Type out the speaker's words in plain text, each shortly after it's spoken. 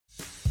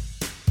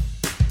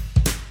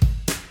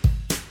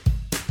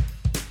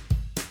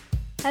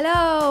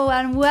Hello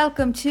and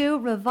welcome to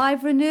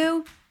Revive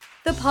Renew,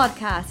 the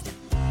podcast.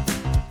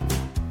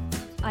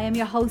 I am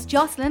your host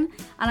Jocelyn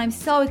and I'm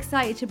so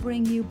excited to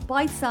bring you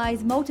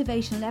bite-sized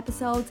motivational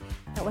episodes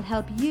that will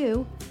help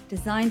you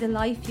design the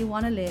life you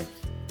want to live.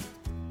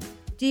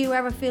 Do you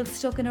ever feel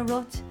stuck in a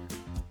rut?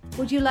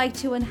 Would you like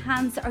to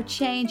enhance or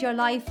change your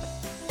life?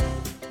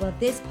 Well,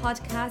 this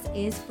podcast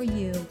is for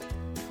you.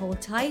 Hold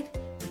tight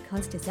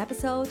because this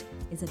episode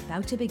is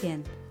about to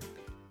begin.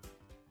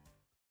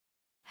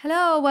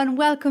 Hello and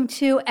welcome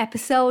to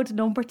episode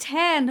number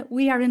 10.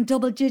 We are in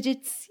double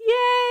digits.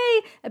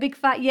 Yay! A big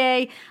fat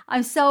yay.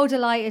 I'm so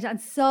delighted and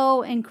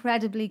so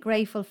incredibly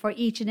grateful for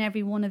each and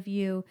every one of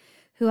you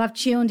who have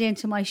tuned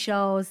into my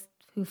shows,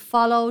 who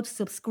followed,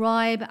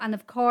 subscribed, and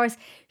of course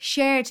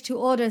shared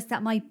to others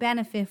that might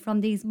benefit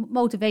from these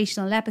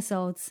motivational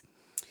episodes.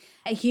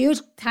 A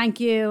huge thank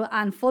you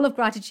and full of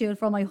gratitude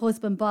for my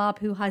husband Bob,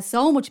 who has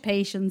so much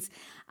patience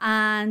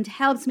and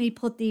helps me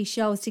put these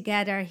shows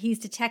together. He's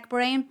the tech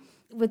brain.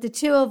 With the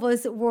two of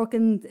us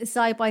working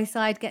side by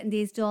side getting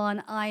these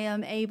done, I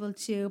am able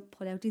to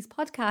put out these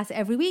podcasts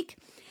every week.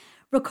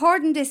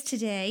 Recording this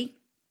today,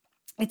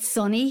 it's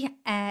sunny,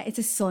 it's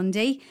a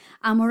Sunday,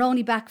 and we're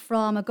only back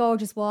from a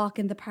gorgeous walk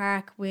in the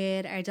park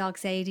with our dog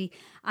Sadie,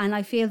 and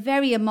I feel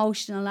very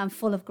emotional and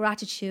full of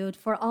gratitude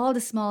for all the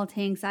small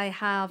things I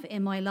have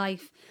in my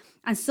life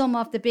and some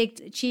of the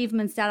big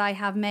achievements that I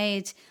have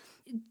made,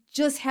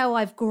 just how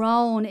I've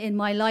grown in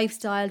my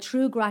lifestyle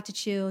through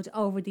gratitude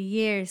over the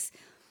years.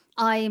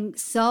 I'm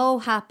so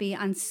happy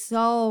and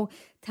so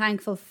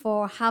thankful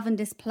for having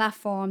this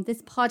platform,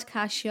 this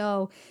podcast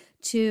show,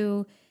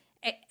 to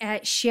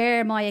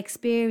share my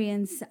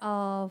experience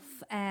of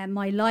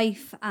my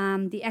life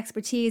and the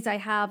expertise I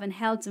have in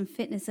health and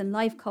fitness and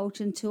life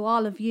coaching to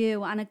all of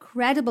you, and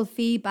incredible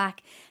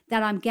feedback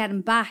that I'm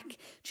getting back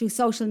through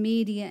social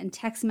media and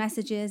text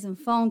messages and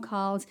phone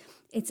calls.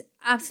 It's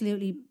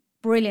absolutely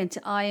brilliant.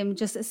 I am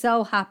just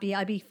so happy.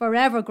 I'd be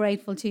forever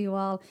grateful to you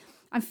all.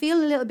 I'm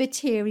feeling a little bit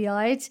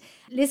teary-eyed.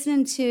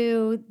 Listening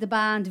to the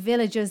band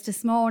Villagers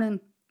this morning,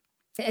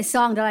 a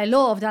song that I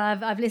loved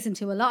and I've listened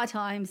to a lot of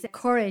times,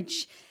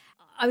 Courage.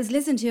 I was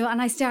listening to it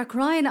and I start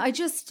crying. I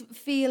just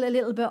feel a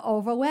little bit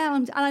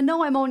overwhelmed. And I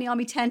know I'm only on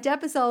my 10th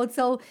episode,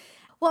 so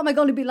what am I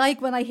going to be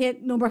like when I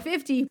hit number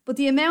 50? But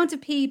the amount of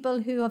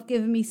people who have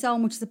given me so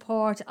much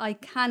support, I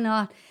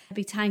cannot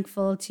be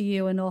thankful to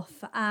you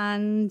enough.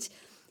 And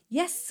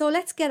yes, so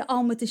let's get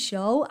on with the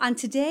show. And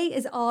today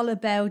is all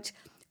about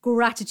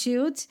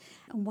gratitude,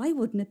 and why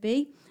wouldn't it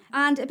be?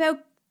 And about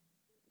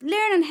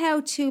learning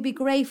how to be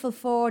grateful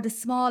for the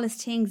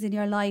smallest things in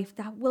your life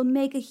that will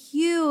make a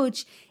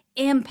huge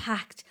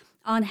impact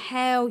on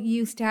how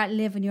you start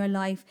living your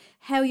life,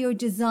 how you're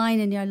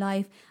designing your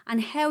life,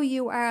 and how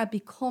you are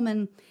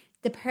becoming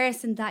the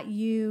person that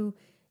you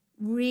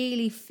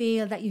really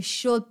feel that you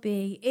should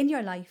be in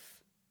your life.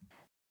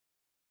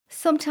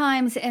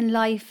 Sometimes in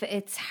life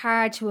it's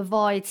hard to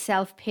avoid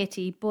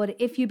self-pity, but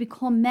if you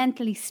become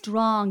mentally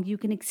strong, you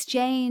can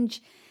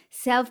exchange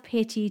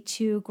self-pity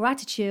to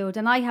gratitude.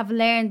 And I have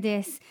learned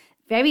this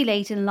very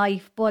late in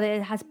life, but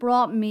it has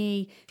brought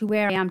me to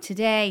where I am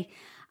today.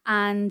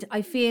 And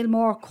I feel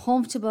more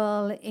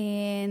comfortable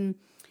in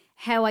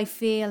how I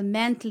feel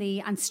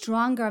mentally and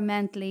stronger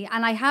mentally.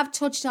 And I have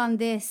touched on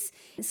this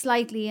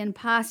slightly in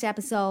past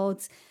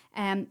episodes,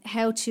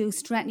 how to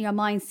strengthen your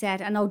mindset,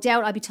 and no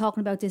doubt I'll be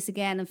talking about this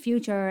again in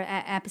future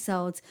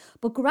episodes.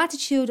 But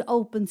gratitude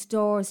opens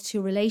doors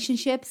to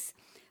relationships.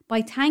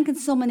 By thanking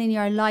someone in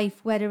your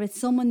life, whether it's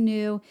someone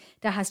new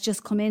that has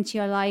just come into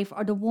your life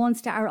or the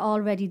ones that are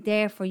already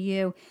there for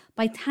you,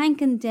 by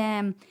thanking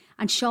them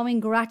and showing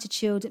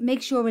gratitude, it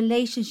makes your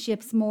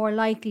relationships more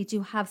likely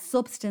to have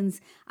substance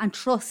and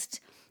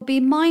trust. Be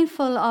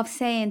mindful of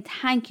saying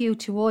thank you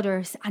to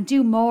others and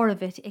do more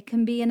of it. It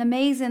can be an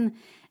amazing,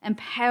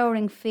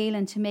 empowering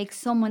feeling to make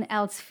someone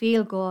else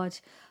feel good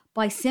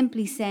by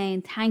simply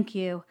saying thank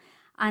you.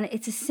 And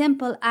it's a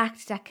simple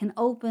act that can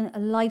open a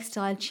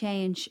lifestyle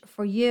change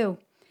for you.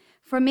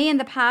 For me in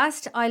the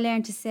past, I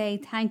learned to say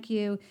thank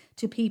you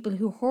to people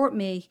who hurt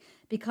me,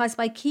 because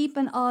by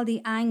keeping all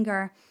the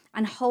anger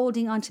and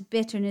holding on to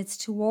bitterness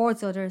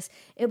towards others,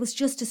 it was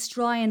just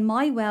destroying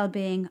my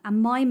well-being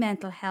and my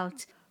mental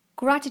health.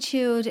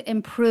 Gratitude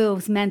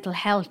improves mental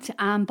health,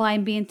 and by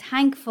being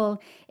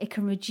thankful, it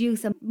can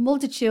reduce a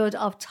multitude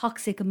of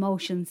toxic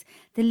emotions.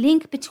 The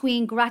link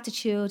between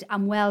gratitude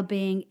and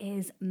well-being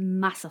is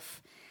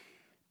massive.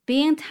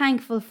 Being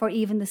thankful for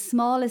even the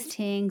smallest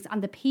things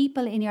and the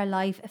people in your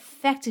life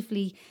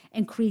effectively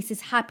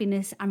increases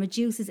happiness and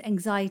reduces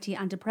anxiety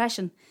and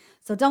depression.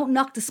 So don't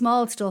knock the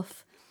small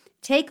stuff.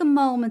 Take a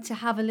moment to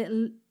have a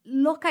little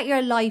look at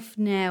your life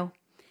now.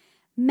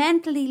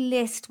 Mentally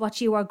list what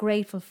you are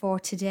grateful for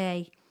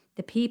today,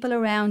 the people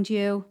around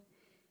you,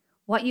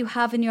 what you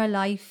have in your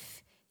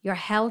life, your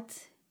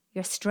health,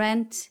 your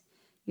strength,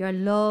 your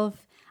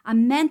love,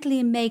 and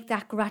mentally make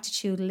that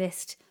gratitude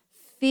list.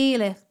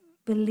 Feel it,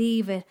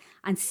 believe it,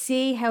 and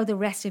see how the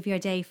rest of your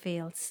day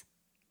feels.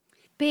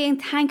 Being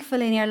thankful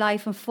in your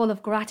life and full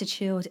of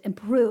gratitude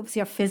improves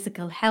your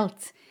physical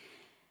health.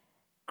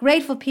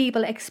 Grateful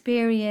people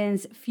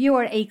experience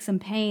fewer aches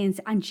and pains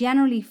and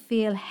generally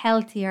feel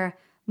healthier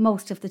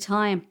most of the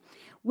time.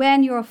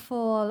 When you're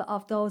full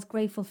of those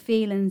grateful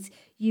feelings,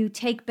 you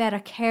take better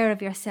care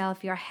of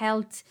yourself, your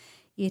health.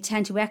 You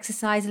tend to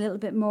exercise a little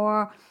bit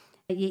more.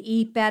 You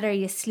eat better,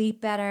 you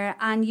sleep better,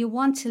 and you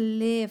want to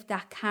live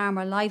that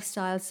calmer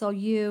lifestyle. So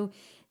you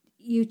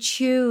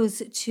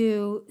choose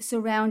to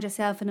surround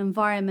yourself in an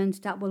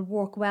environment that will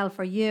work well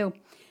for you.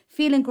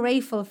 Feeling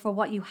grateful for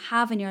what you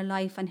have in your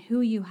life and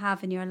who you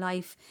have in your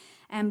life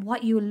and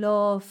what you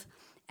love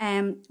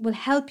will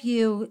help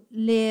you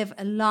live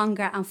a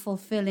longer and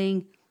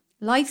fulfilling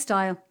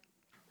lifestyle.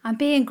 And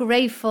being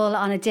grateful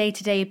on a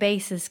day-to-day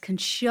basis can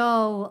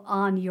show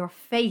on your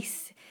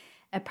face.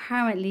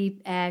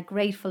 Apparently,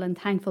 grateful and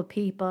thankful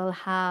people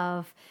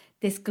have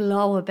this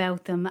glow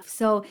about them.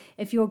 So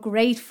if you're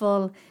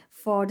grateful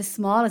for the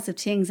smallest of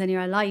things in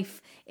your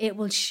life, it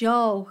will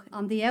show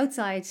on the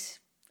outside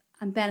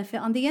and benefit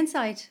on the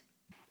inside.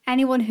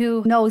 Anyone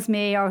who knows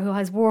me or who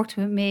has worked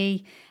with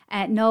me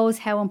knows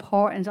how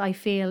important I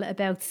feel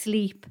about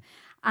sleep.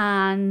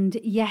 And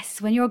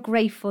yes, when you're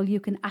grateful, you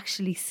can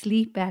actually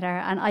sleep better.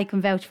 And I can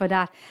vouch for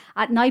that.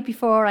 At night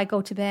before I go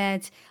to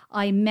bed,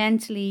 I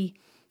mentally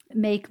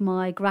make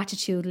my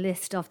gratitude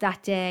list of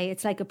that day.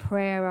 It's like a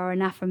prayer or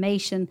an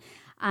affirmation.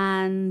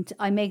 And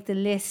I make the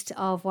list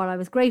of what I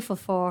was grateful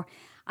for.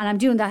 And I'm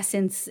doing that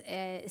since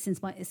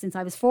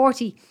I was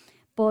 40.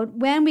 But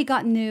when we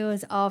got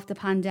news of the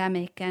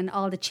pandemic and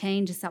all the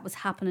changes that was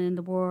happening in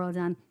the world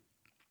and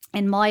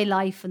in my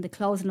life and the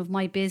closing of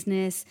my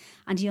business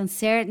and the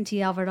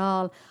uncertainty of it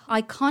all,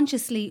 I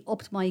consciously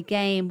upped my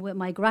game with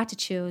my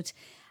gratitude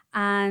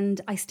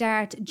and I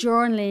start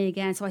journaling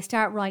again. So I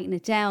start writing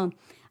it down.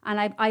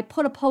 And I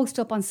put a post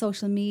up on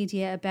social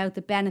media about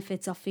the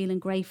benefits of feeling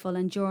grateful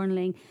and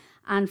journaling.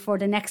 And for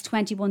the next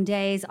 21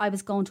 days, I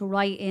was going to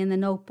write in a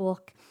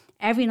notebook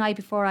every night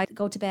before I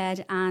go to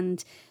bed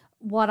and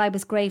what I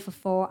was grateful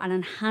for and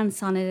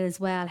enhance on it as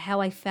well,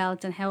 how I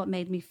felt and how it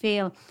made me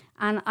feel.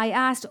 And I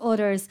asked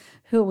others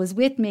who was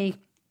with me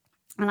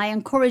and I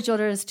encouraged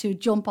others to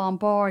jump on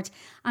board.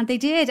 And they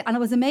did. And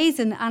it was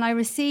amazing. And I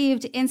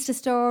received Insta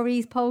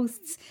stories,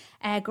 posts,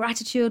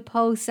 gratitude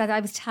posts that I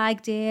was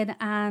tagged in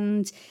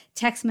and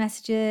text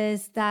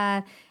messages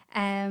that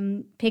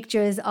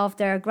pictures of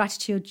their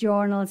gratitude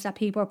journals that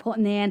people are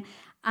putting in.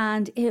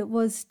 And it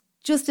was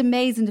just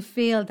amazing to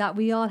feel that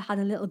we all had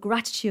a little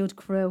gratitude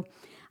crew.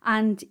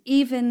 And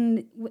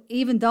even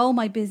though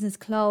my business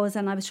closed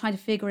and I was trying to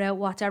figure out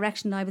what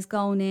direction I was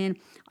going in,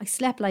 I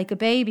slept like a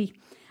baby.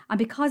 And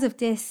because of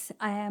this,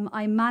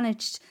 I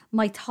managed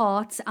my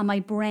thoughts and my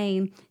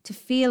brain to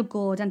feel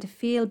good and to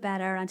feel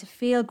better and to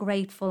feel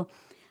grateful.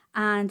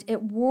 And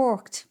it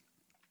worked.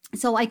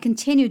 So I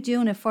continued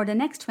doing it for the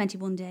next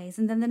 21 days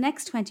and then the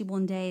next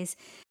 21 days.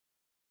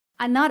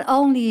 And not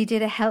only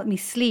did it help me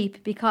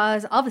sleep,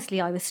 because obviously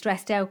I was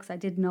stressed out because I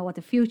didn't know what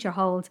the future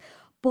holds,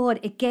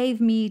 but it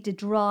gave me the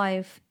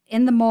drive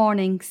in the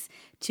mornings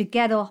to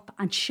get up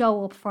and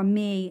show up for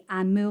me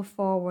and move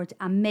forward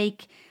and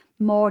make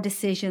more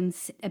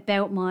decisions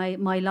about my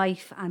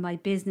life and my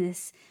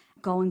business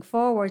going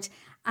forward.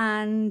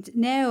 And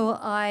now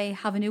I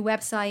have a new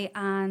website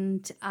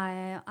and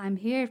I'm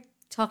here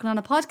talking on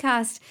a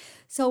podcast.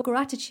 So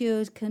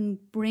gratitude can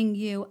bring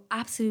you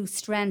absolute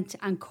strength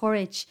and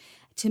courage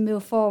to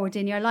move forward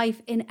in your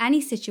life in any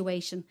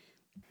situation.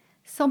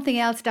 Something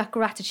else that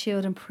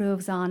gratitude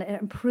improves on,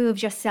 it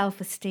improves your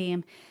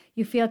self-esteem.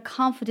 You feel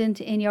confident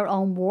in your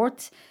own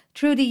worth.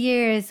 Through the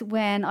years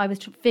when I was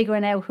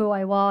figuring out who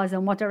I was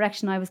and what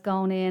direction I was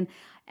going in,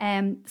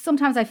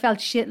 sometimes I felt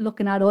shit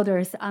looking at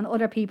others and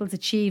other people's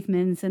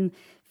achievements and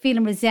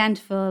feeling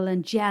resentful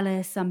and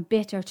jealous and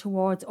bitter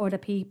towards other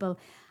people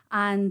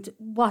and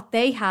what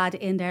they had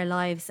in their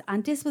lives.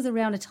 And this was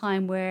around a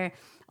time where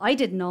I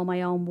didn't know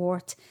my own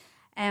worth.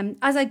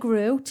 As I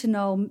grew to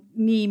know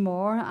me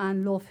more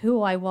and love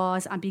who I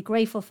was and be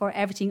grateful for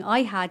everything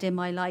I had in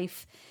my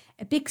life,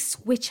 a big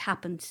switch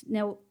happened.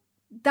 Now,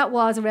 that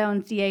was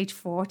around the age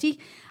 40.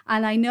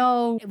 And I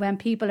know when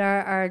people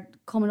are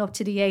coming up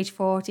to the age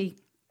 40,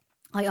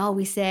 I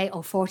always say,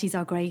 40s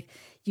are great.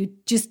 You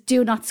just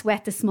do not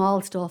sweat the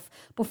small stuff.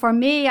 But for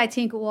me, I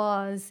think it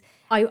was,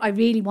 I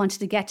really wanted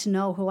to get to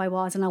know who I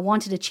was and I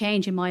wanted a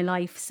change in my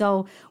life.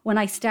 So when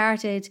I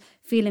started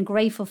feeling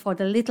grateful for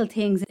the little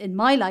things in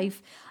my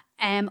life,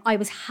 I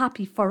was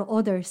happy for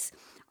others.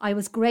 I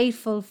was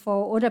grateful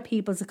for other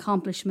people's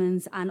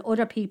accomplishments and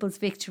other people's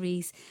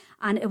victories.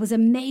 And it was a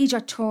major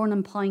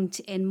turning point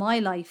in my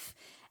life.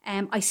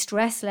 I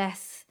stressed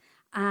less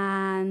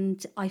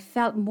and I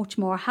felt much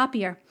more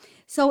happier.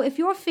 So if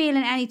you're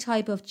feeling any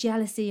type of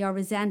jealousy or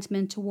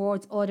resentment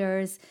towards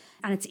others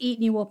and it's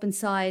eating you up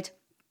inside,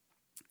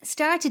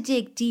 start to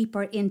dig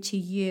deeper into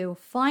you.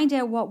 Find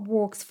out what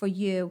works for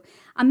you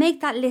and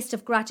make that list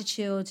of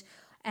gratitude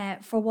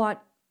for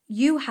what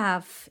you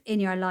have in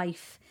your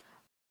life.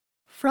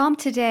 From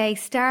today,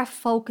 start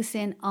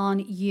focusing on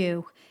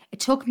you. It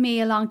took me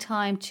a long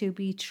time to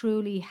be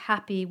truly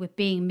happy with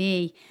being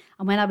me.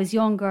 And when I was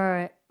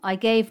younger, I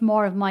gave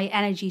more of my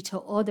energy to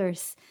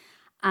others.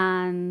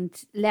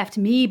 and left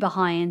me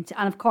behind.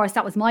 And of course,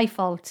 that was my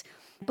fault.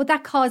 But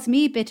that caused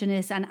me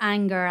bitterness and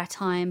anger at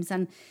times.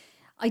 And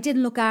I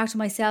didn't look after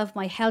myself.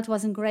 My health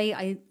wasn't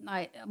great.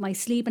 My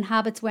sleeping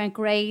habits weren't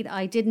great.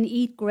 I didn't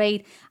eat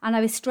great. And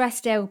I was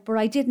stressed out, but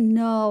I didn't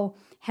know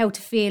how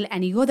to feel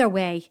any other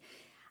way.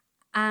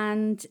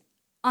 And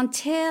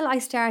until I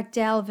start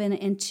delving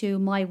into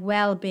my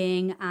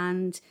well-being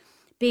and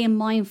being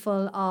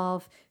mindful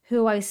of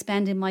who I was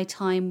spending my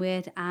time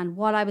with and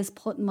what I was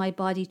putting my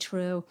body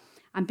through,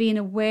 and being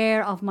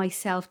aware of my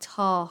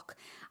self-talk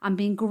and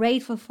being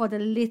grateful for the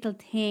little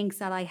things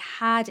that I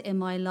had in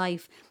my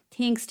life,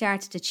 things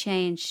started to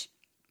change.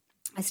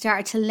 I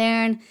started to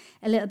learn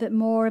a little bit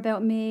more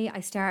about me.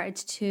 I started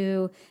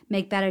to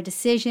make better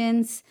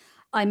decisions.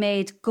 I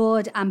made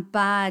good and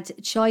bad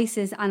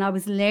choices, and I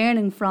was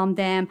learning from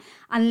them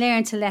and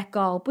learned to let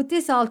go. But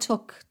this all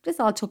took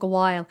a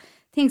while.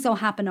 Things don't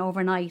happen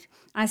overnight.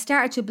 And I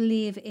started to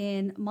believe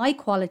in my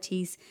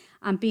qualities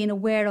and being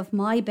aware of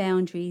my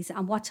boundaries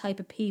and what type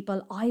of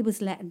people I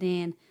was letting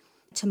in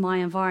to my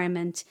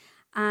environment.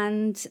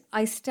 And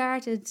I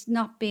started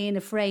not being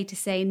afraid to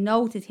say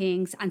no to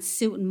things and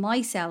suiting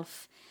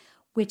myself,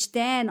 which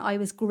then I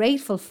was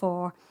grateful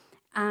for,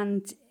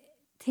 and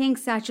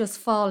things that just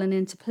fallen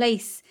into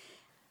place.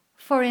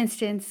 For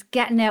instance,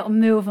 getting out and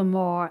moving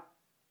more.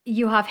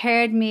 You have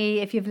heard me,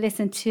 if you've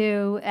listened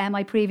to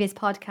my previous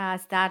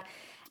podcast, that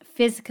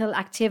physical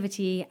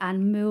activity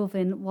and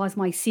moving was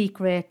my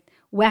secret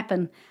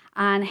weapon,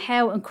 and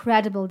how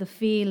incredible the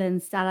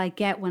feelings that I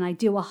get when I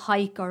do a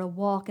hike or a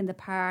walk in the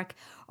park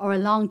or a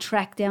long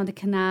trek down the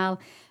canal.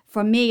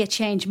 For me, it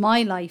changed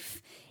my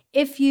life.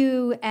 If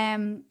you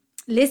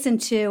listen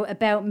to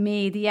About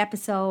Me, the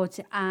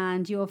episode,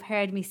 and you have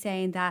heard me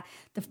saying that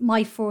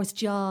my first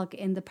jog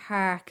in the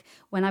park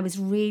when I was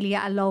really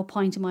at a low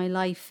point in my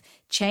life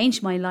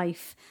changed my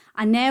life.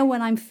 And now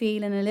when I'm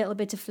feeling a little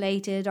bit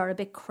deflated or a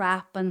bit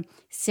crap and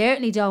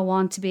certainly don't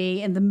want to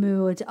be in the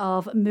mood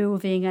of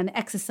moving and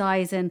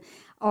exercising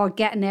or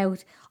getting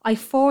out, I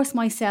force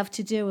myself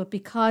to do it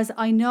because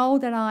I know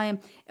that I'm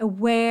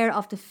aware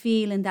of the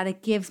feeling that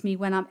it gives me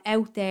when I'm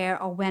out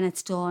there or when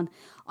it's done.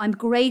 I'm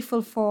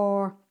grateful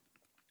for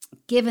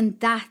giving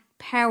that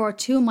power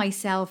to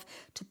myself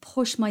to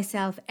push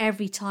myself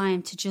every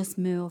time to just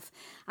move.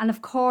 And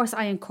of course,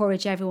 I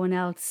encourage everyone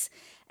else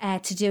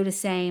to do the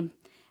same.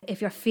 If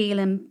you're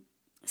feeling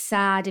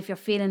sad, if you're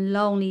feeling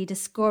lonely,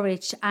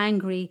 discouraged,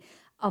 angry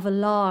of a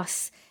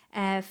loss,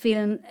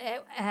 feeling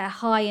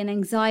high in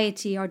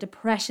anxiety or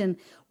depression,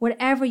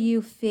 whatever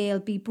you feel,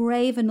 be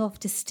brave enough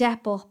to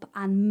step up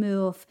and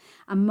move.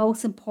 And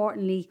most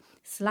importantly,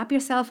 slap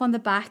yourself on the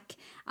back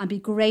and be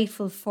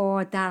grateful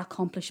for that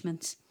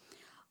accomplishment.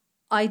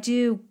 I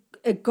do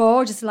a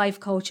gorgeous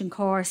life coaching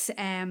course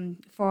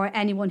for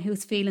anyone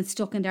who's feeling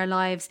stuck in their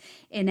lives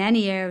in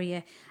any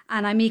area.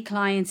 And I meet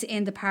clients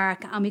in the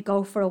park and we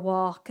go for a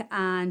walk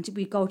and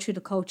we go through the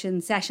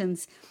coaching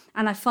sessions.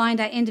 And I find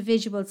that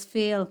individuals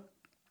feel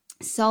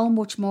so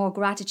much more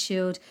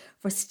gratitude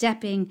for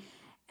stepping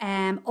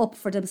up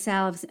for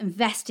themselves,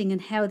 investing in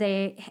how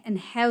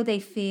they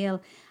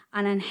feel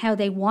and in how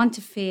they want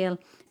to feel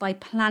by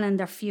planning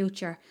their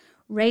future,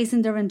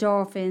 raising their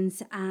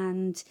endorphins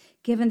and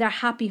giving their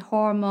happy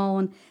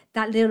hormone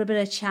that little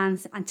bit of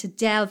chance, and to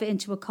delve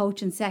into a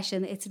coaching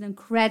session. It's an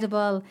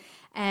incredible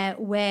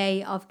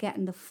way of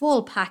getting the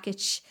full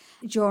package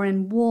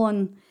during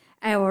 1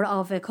 hour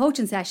of a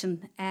coaching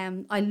session.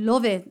 I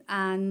love it,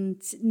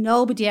 and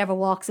nobody ever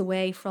walks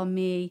away from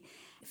me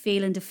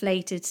feeling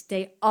deflated.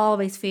 They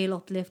always feel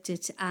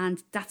uplifted,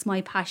 and that's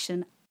my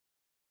passion.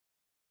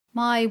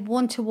 My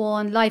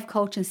one-to-one life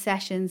coaching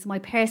sessions, my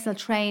personal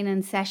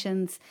training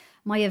sessions,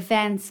 my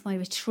events, my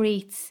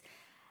retreats,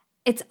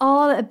 it's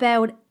all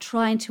about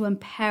trying to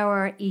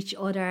empower each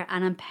other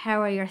and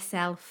empower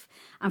yourself,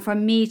 and for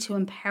me to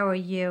empower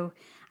you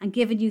and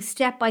giving you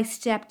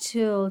step-by-step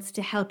tools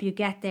to help you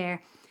get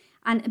there.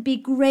 And be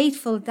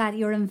grateful that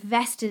you're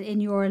invested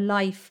in your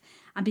life,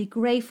 and be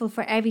grateful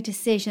for every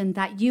decision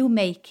that you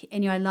make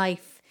in your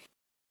life.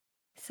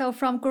 So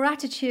from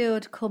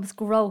gratitude comes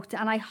growth,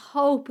 and I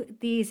hope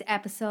these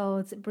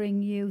episodes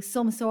bring you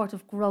some sort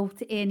of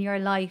growth in your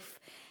life.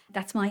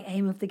 That's my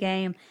aim of the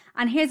game.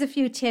 And here's a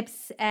few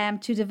tips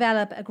to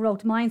develop a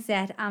growth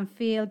mindset and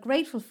feel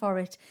grateful for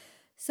it.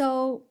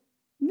 So,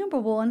 number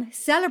 1,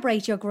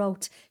 celebrate your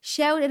growth.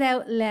 Shout it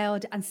out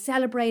loud and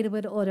celebrate it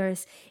with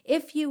others.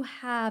 If you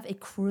have a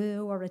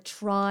crew or a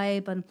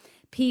tribe and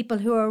people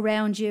who are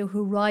around you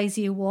who rise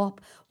you up,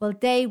 well,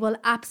 they will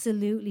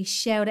absolutely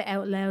shout it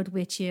out loud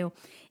with you.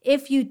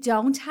 If you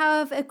don't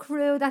have a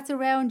crew that's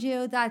around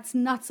you that's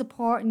not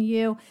supporting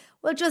you,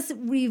 well, just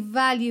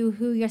revalue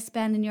who you're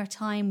spending your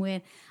time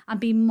with and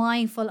be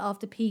mindful of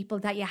the people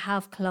that you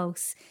have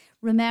close.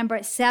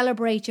 Remember,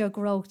 celebrate your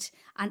growth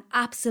and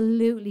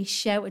absolutely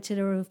shout it to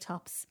the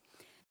rooftops.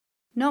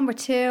 Number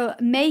 2,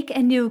 make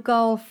a new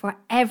goal for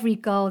every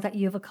goal that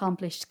you've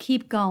accomplished.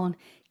 Keep going.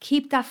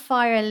 Keep that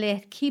fire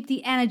lit. Keep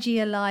the energy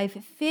alive.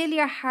 Fill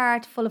your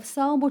heart full of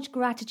so much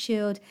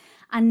gratitude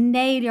and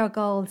nail your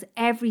goals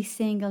every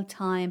single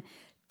time.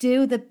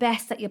 Do the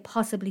best that you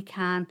possibly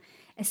can,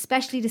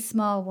 especially the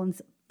small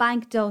ones.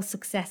 Bank those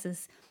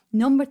successes.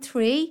 Number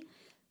 3,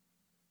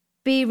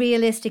 be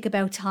realistic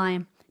about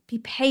time. Be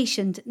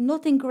patient.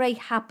 Nothing great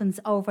happens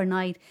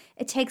overnight.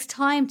 It takes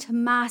time to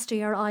master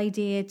your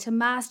idea, to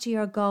master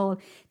your goal,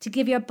 to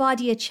give your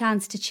body a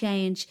chance to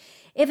change.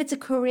 If it's a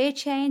career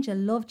change, a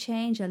love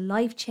change, a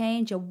life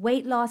change, a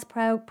weight loss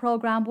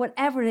program,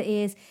 whatever it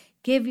is,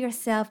 give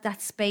yourself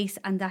that space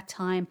and that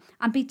time,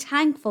 and be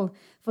thankful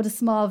for the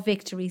small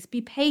victories. Be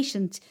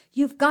patient.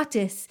 You've got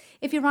this.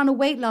 If you're on a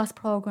weight loss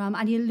program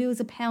and you lose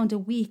a pound a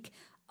week,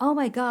 oh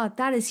my God,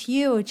 that is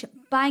huge.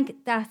 Bank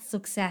that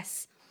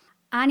success.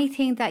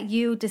 Anything that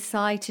you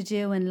decide to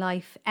do in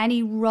life,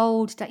 any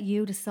road that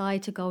you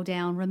decide to go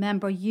down,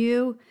 remember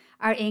you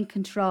are in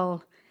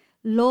control.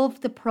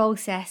 Love the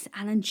process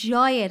and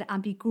enjoy it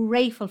and be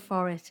grateful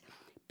for it.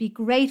 Be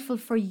grateful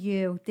for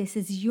you. This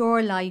is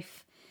your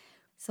life.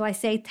 So I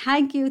say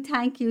thank you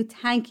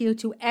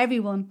to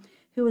everyone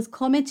who has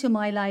come into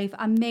my life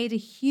and made a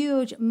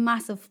huge,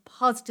 massive,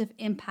 positive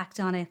impact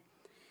on it.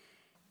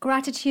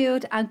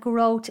 Gratitude and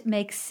growth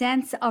make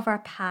sense of our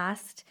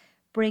past,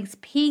 brings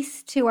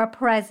peace to our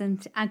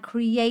present, and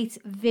creates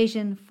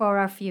vision for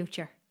our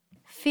future.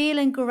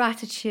 Feeling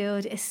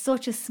gratitude is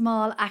such a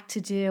small act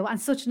to do and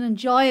such an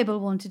enjoyable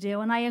one to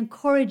do, and I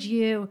encourage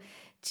you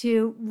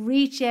to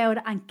reach out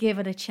and give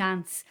it a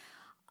chance.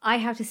 I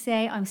have to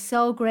say I'm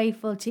so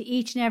grateful to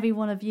each and every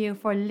one of you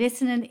for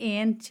listening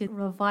in to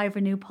Revive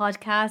Renew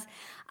podcast,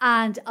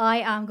 and I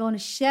am going to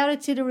shout it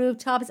to the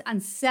rooftops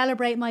and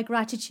celebrate my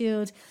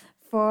gratitude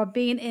for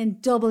being in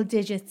double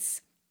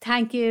digits.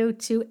 Thank you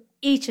to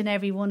each and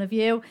every one of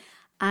you,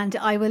 and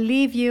I will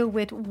leave you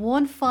with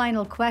one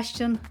final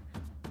question.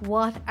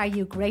 What are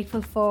you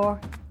grateful for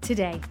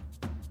today?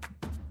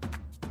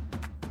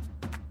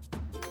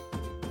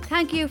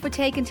 Thank you for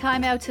taking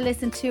time out to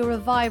listen to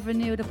Revive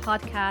Renew the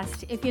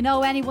podcast. If you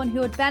know anyone who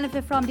would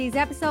benefit from these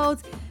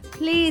episodes,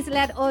 please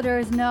let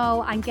others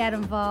know and get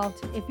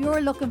involved. If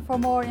you're looking for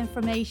more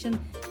information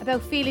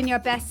about feeling your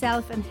best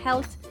self in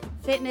health,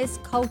 fitness,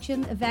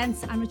 coaching,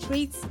 events and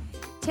retreats,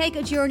 take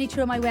a journey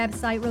through my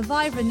website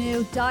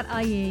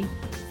reviverenew.ie.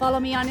 Follow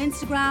me on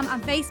Instagram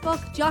and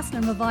Facebook,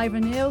 Jocelyn Revive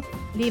Renew.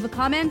 Leave a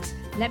comment,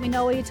 let me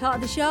know what you thought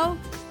of the show.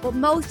 But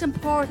most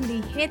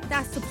importantly, hit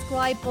that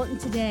subscribe button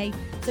today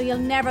so you'll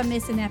never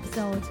miss an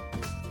episode.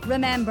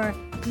 Remember,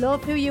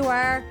 love who you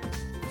are,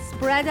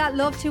 spread that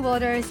love to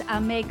others,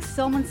 and make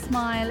someone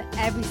smile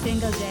every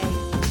single day.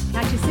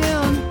 Catch you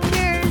soon.